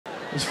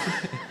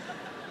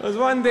There was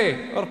one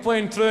day, we were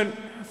playing truant,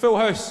 full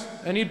house,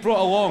 and he'd brought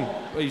along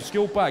his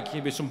school bag,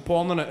 he'd with some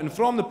porn in it, and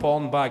from the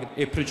porn bag,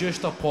 he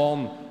produced a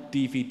porn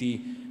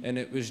DVD, and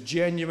it was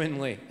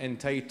genuinely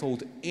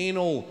entitled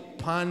Anal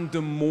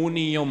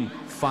Pandemonium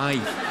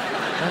 5.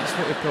 That's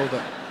what he called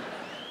it.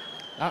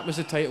 That was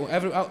the title.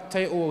 That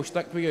title will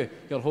stick with you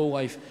your whole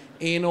life.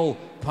 Anal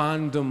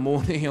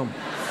Pandemonium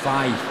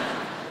 5.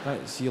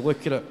 That's, you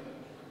look at it,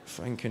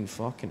 thinking,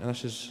 fucking,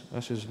 this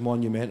is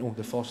monumental.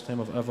 The first time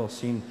I've ever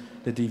seen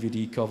the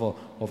DVD cover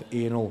of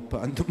Anal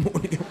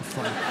Pandemonium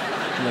 5.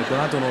 I'm like,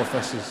 well, I don't know if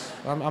this is...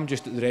 I'm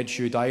just at the Red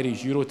Shoe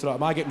Diaries, Eurotrack.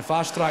 Am I getting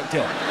fast-tracked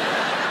here?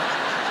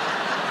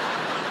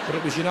 But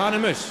it was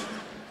unanimous.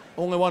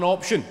 Only one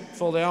option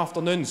for the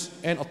afternoon's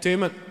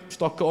entertainment.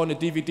 Stuck it on the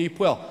DVD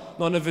player.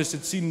 None of us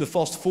had seen the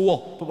first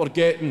 4, but we're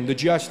getting the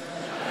gist.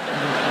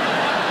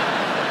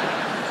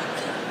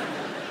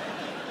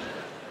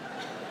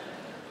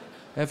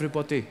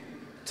 Everybody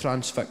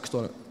transfixed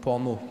on it.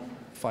 Porno.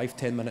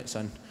 5-10 minutes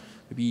in,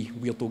 the wee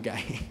weirdo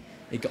guy,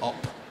 he got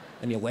up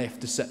and he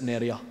left the sitting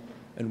area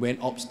and went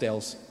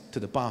upstairs to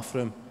the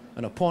bathroom,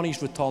 and upon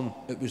his return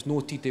it was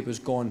noted he was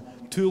gone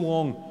too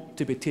long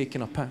to be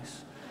taking a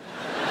piss,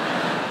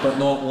 but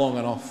not long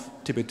enough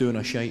to be doing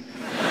a shite.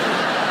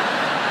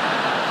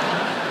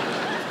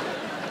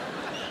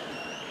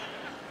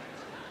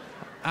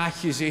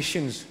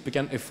 Accusations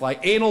begin to fly.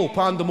 Anal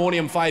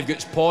Pandemonium 5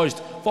 gets paused.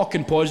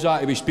 Fucking pause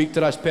that if we speak to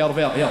this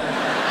pervert here.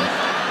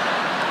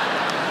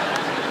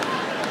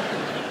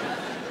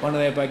 One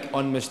of the big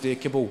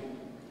unmistakable,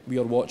 we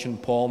are watching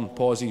porn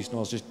pauses, and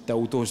there's just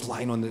dildos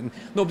lying on it.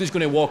 Nobody's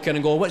going to walk in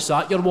and go, what's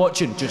that you're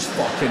watching? Just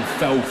fucking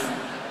filth.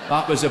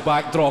 That was the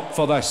backdrop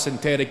for this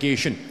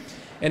interrogation.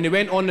 And he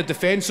went on the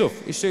defensive.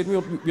 He said,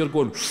 we're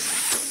going,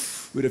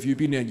 where have you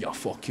been then, you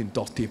fucking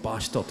dirty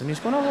bastard? And he's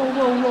going,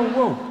 oh,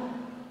 whoa.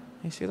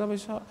 He said,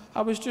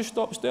 I was just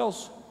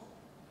upstairs.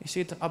 He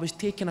said, I was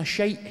taking a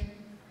shite.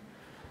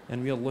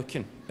 And we were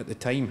looking at the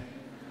time,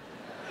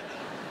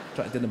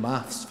 trying to do the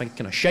maths,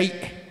 thinking a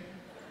shite.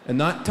 In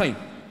that time,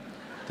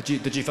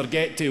 did you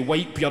forget to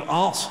wipe your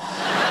arse?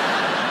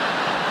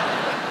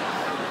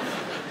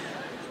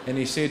 And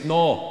he said,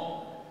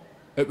 no,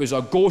 it was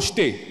a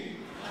ghosty.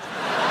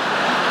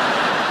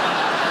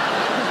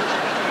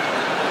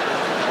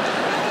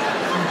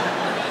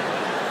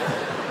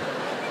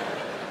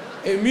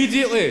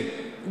 Immediately,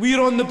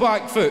 we're on the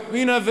back foot.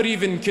 We never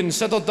even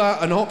considered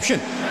that an option.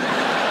 A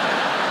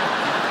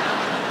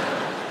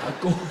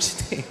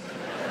ghosty.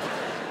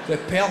 The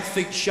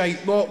perfect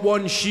shite. Not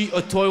one sheet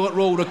of toilet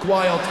roll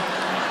required.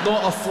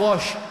 Not a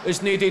flush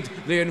is needed.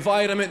 The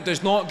environment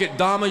does not get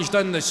damaged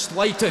in the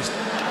slightest.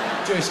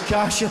 Just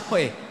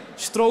casually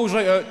strolls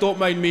right out. Don't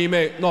mind me,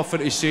 mate. Nothing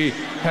to say.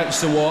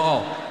 Hits the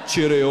water.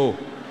 Cheerio.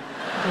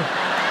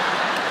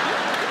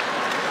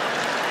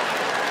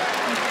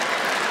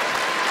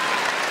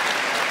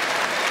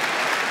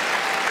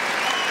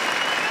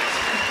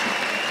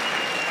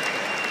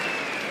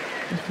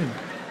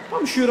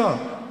 I'm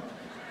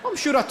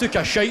sure I took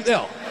a shite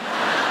there.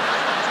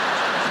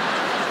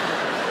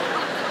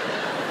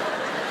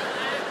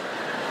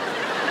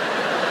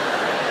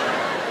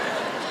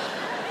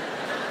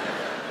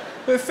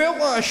 It felt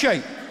like a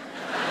shite.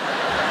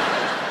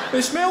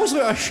 It smells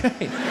like a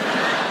shite.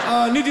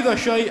 I needed a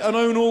shite, and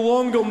I no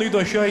longer need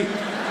a shite.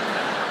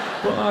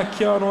 But I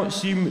cannot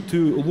seem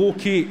to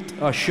locate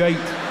a shite.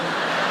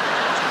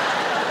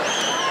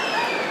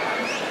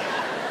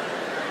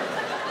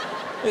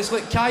 It's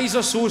like Kaiser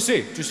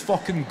Sose, just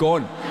fucking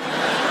gone.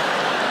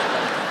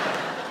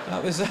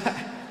 That was it.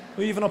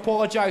 We even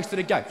apologised to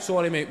the guy.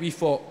 Sorry, mate, we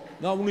thought.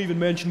 No, I won't even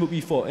mention what we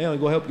thought. Anyway,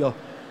 go help you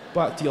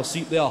back to your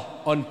seat there.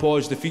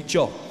 Unpause the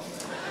feature.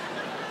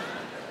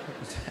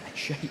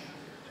 Shite.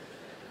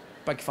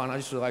 Big fan, I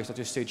just realised I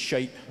just said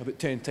shite about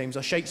 10 times.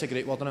 A shite's a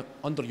great word, isn't it?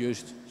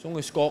 Underused. It's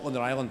only Scotland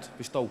or Ireland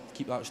we still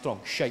keep that strong.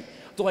 Shite.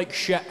 I don't like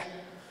shit.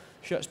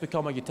 Shit's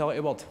become a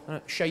utility word, isn't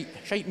it? Shite.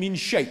 Shite means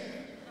shite.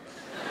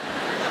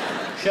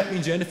 Shit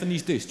means anything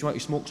these days. Do you want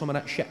to smoke some of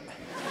that shit?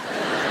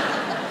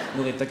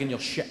 Really digging your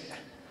shit.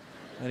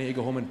 I need to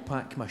go home and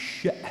pack my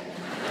shit.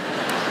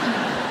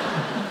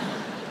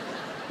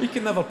 You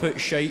can never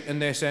put shite in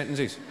their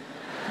sentences.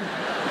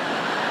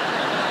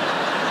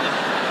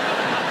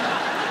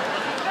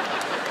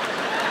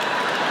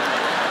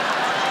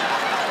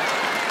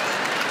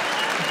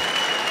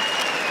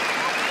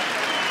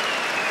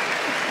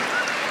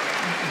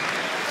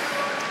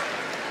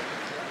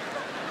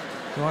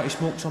 You want to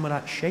smoke some of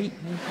that shite?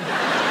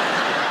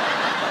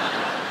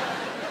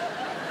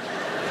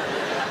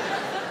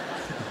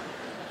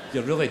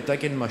 You're really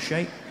digging my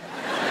shite.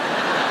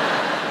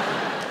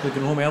 You're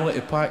going home early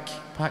to pack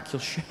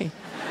your shite.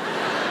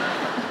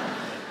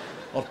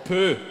 Or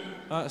poo.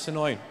 That's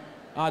annoying.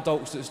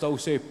 Adults that still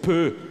say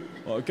poo.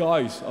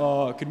 Guys,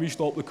 can we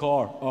stop the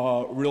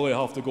car? Really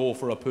have to go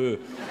for a poo.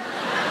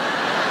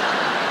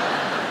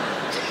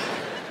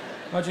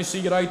 How'd you see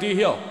your ID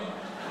here?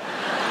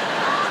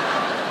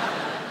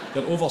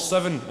 You're over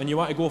 7 and you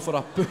want to go for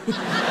a poo.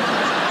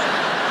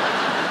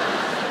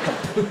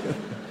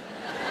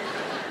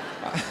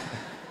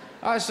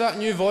 That's that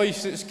new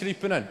voice that's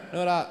creeping in. You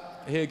know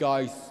that, hey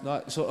guys,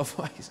 that sort of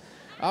voice.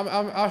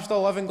 I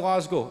still live in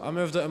Glasgow. I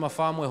moved out of my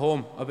family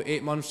home about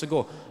 8 months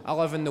ago. I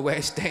live in the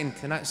West End,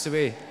 and that's the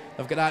way.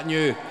 I've got that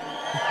new...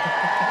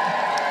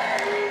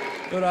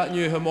 you know that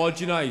new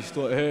homogenised,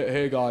 like,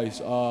 hey guys,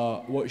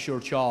 what's your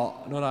chart?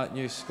 You know that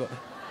new...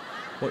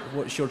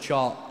 What's your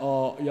chart?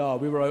 Yeah,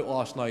 we were out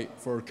last night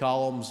for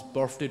Callum's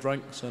birthday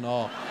drinks, and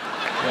yeah.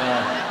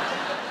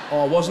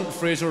 Oh, wasn't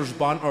Fraser's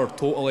banter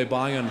totally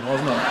banging,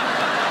 wasn't it?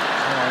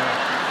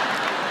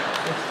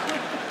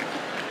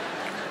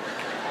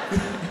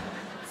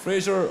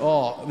 Fraser, it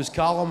was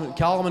Callum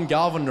and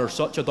Gavin, they're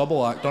such a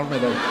double act, aren't they?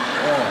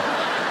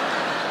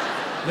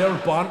 Their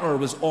banter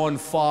was on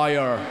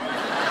fire.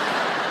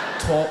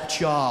 Top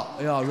chart,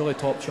 yeah, really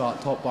top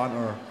chart, top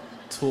banter,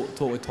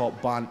 totally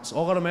top bants.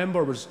 All I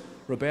remember was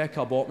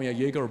Rebecca bought me a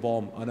Jaeger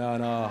bomb, and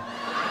then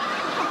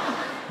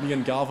me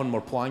and Gavin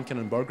were planking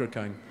in Burger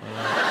King.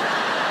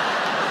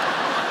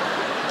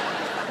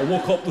 I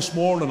woke up this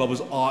morning, I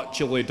was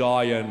actually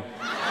dying.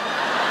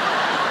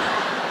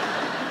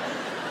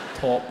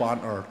 Top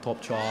banter, top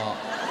chart.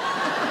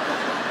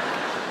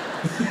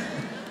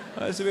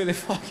 That's the way they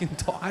fucking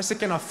talk. That's the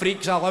kind of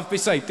freaks I live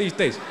beside these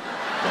days.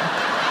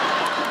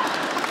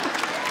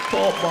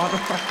 Top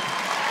banter.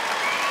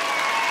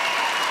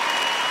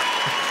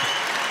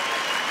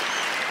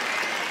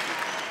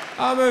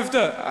 I moved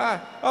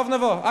out.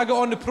 I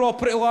got on the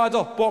property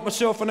ladder, bought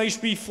myself a nice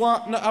wee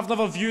flat. I've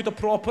never viewed a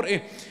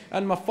property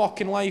in my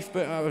fucking life,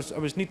 but I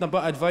was needing a bit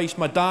of advice.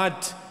 My dad,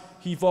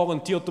 he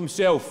volunteered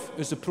himself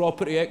as the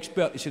property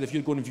expert. He said, if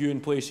you're going to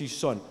viewing places,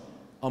 son,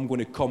 I'm going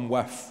to come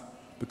with.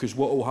 Because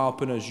what will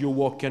happen is you'll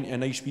walk into a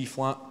nice wee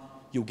flat,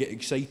 you'll get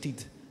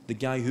excited. The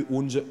guy who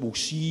owns it will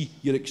see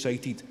you're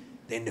excited.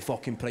 Then the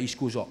fucking price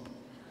goes up.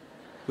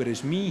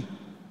 Whereas me,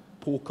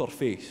 poker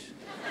face.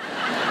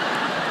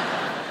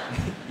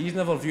 He's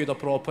never viewed a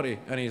property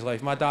in his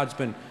life. My dad's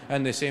been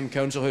in the same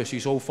council house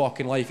his whole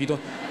fucking life. You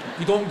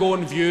don't go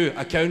and view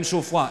a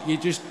council flat. You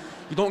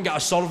don't get a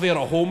survey or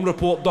a home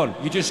report done.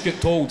 You just get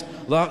told,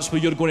 that's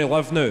where you're going to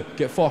live now.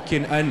 Get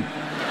fucking in.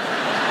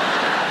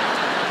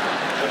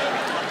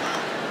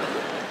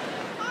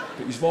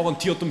 But he's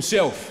volunteered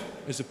himself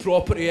as a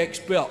property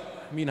expert.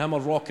 Me and him are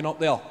rocking up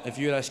there. If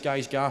you're this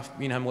guy's gaff,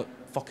 me and him like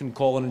fucking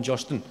Colin and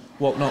Justin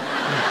walking up.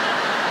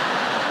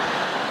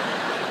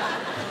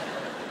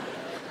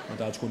 My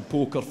dad's going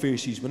poker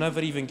faces. We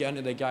never even get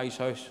into the guy's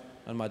house,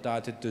 and my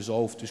dad had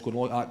dissolved. He's going,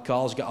 look, that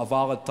car's got a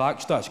valid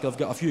tax disc. I've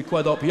got a few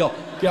quid up here.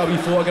 Get a wee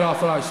photograph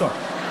for that, son.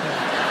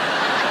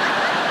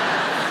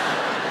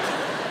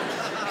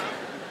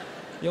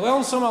 You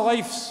learn some of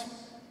life's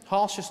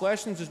harshest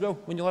lessons as well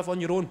when you live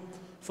on your own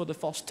for the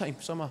first time.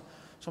 Some of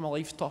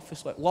life's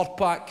toughest. Like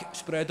Lurpak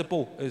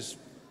spreadable is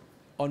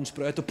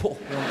unspreadable.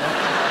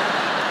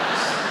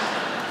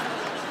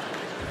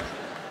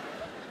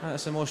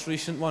 That's the most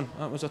recent one.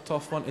 That was a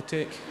tough one to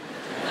take.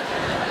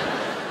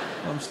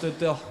 I'm stood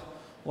there,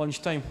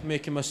 lunchtime,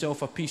 making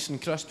myself a piece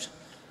and crisps.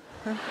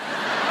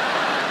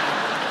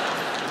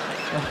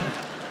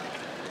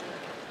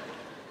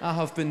 I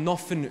have been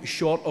nothing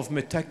short of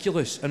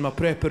meticulous in my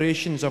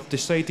preparations. I've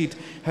decided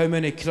how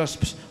many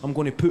crisps I'm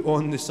going to put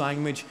on the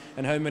sandwich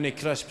and how many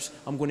crisps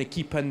I'm going to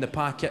keep in the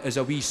packet as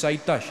a wee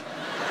side dish.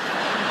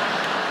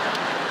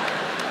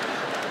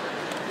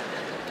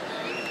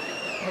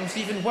 I was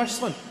even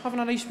whistling, having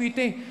a nice wee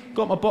day.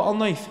 Got my butter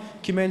knife,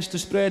 commenced to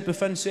spread.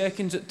 Within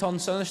seconds it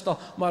turned sinister.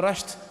 My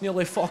wrist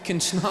nearly fucking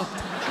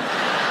snapped.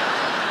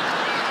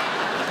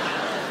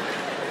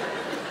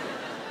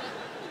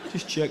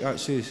 Just check that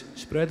says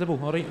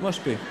spreadable. All right,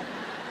 must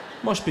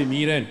be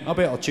me then. I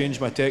better change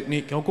my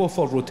technique. I'll go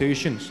for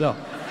rotations there.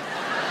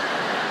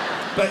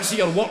 Bits of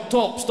your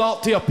worktop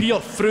start to appear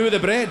through the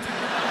bread.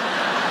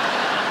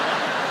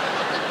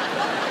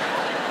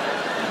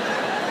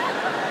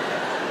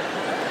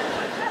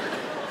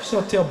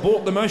 So to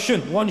abort the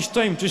mission,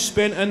 lunchtime just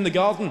spent in the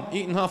garden,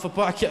 eating half a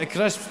packet of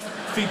crisps,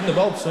 feeding the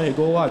birds. There you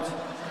go, lad.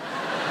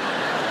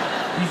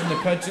 Even the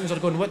pigeons are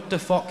going, what the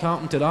fuck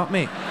happened to that,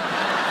 mate?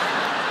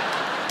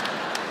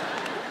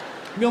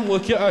 Come here and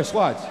look at us,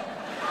 lad.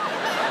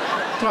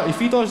 Try to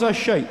feed us this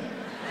shite.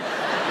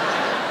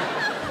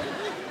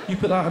 You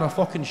put that in a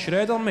fucking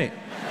shredder, mate.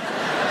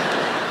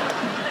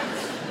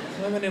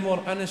 How many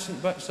more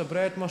innocent bits of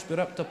bread must be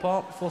ripped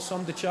apart before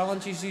somebody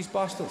challenges these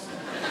bastards?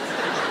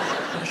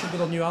 That should be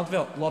their new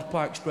advert.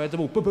 Lurpak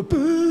spreadable.